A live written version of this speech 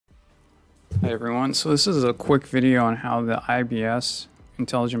Hi everyone, so this is a quick video on how the IBS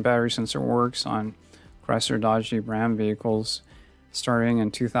intelligent battery sensor works on Chrysler Dodge Jeep Ram vehicles starting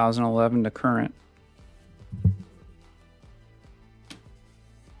in 2011 to current.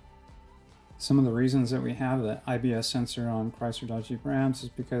 Some of the reasons that we have the IBS sensor on Chrysler Dodge Jeep Rams is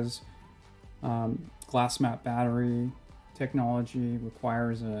because glass mat battery technology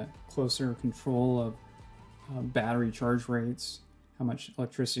requires a closer control of battery charge rates, how much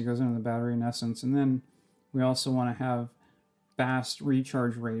electricity goes into the battery in essence. And then we also want to have fast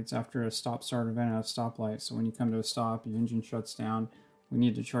recharge rates after a stop-start event at a stoplight. So when you come to a stop, your engine shuts down, we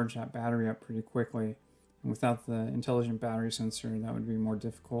need to charge that battery up pretty quickly. And without the intelligent battery sensor, that would be more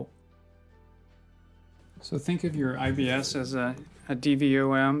difficult. So think of your IBS as a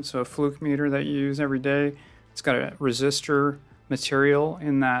DVOM, so a fluke meter that you use every day. It's got a resistor material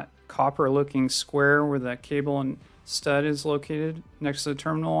in that copper-looking square where the cable and stud is located next to the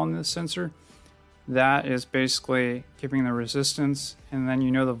terminal on this sensor. That is basically keeping the resistance, and then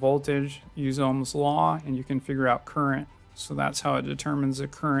you know the voltage, use Ohm's law, and you can figure out current. So that's how it determines the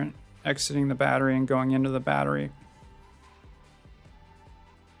current exiting the battery and going into the battery.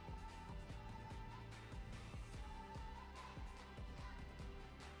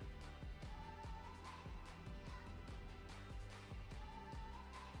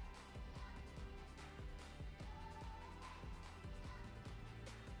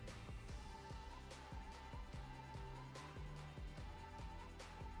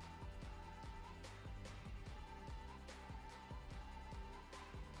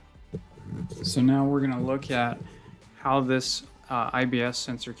 So now we're going to look at how this IBS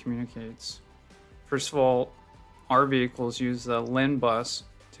sensor communicates. First of all, our vehicles use the LIN bus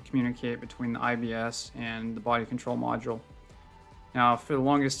to communicate between the IBS and the body control module. Now, for the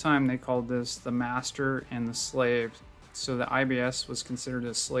longest time, they called this the master and the slave. So the IBS was considered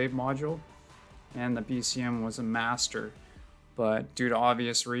a slave module, and the BCM was a master. But due to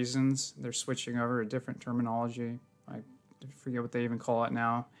obvious reasons, they're switching over to different terminology. I forget what they even call it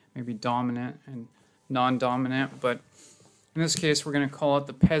now. Maybe dominant and non-dominant, but in this case we're going to call it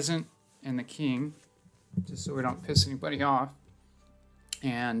the peasant and the king, just so we don't piss anybody off.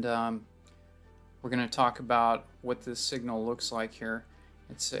 And we're going to talk about what this signal looks like here.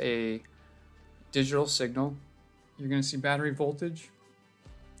 It's a digital signal. You're going to see battery voltage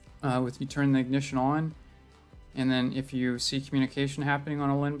with you turn the ignition on, and then if you see communication happening on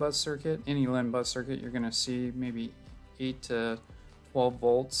a LIN bus circuit, any LIN bus circuit, you're going to see maybe 8 to 12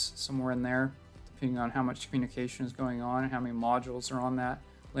 volts, somewhere in there, depending on how much communication is going on and how many modules are on that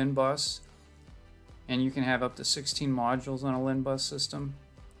LIN bus. And you can have up to 16 modules on a LIN bus system.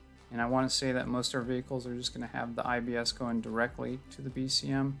 And I want to say that most of our vehicles are just going to have the IBS going directly to the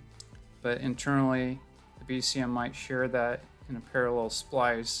BCM, but internally the BCM might share that in a parallel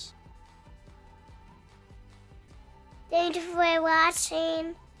splice. Thank you for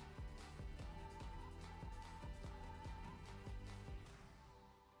watching.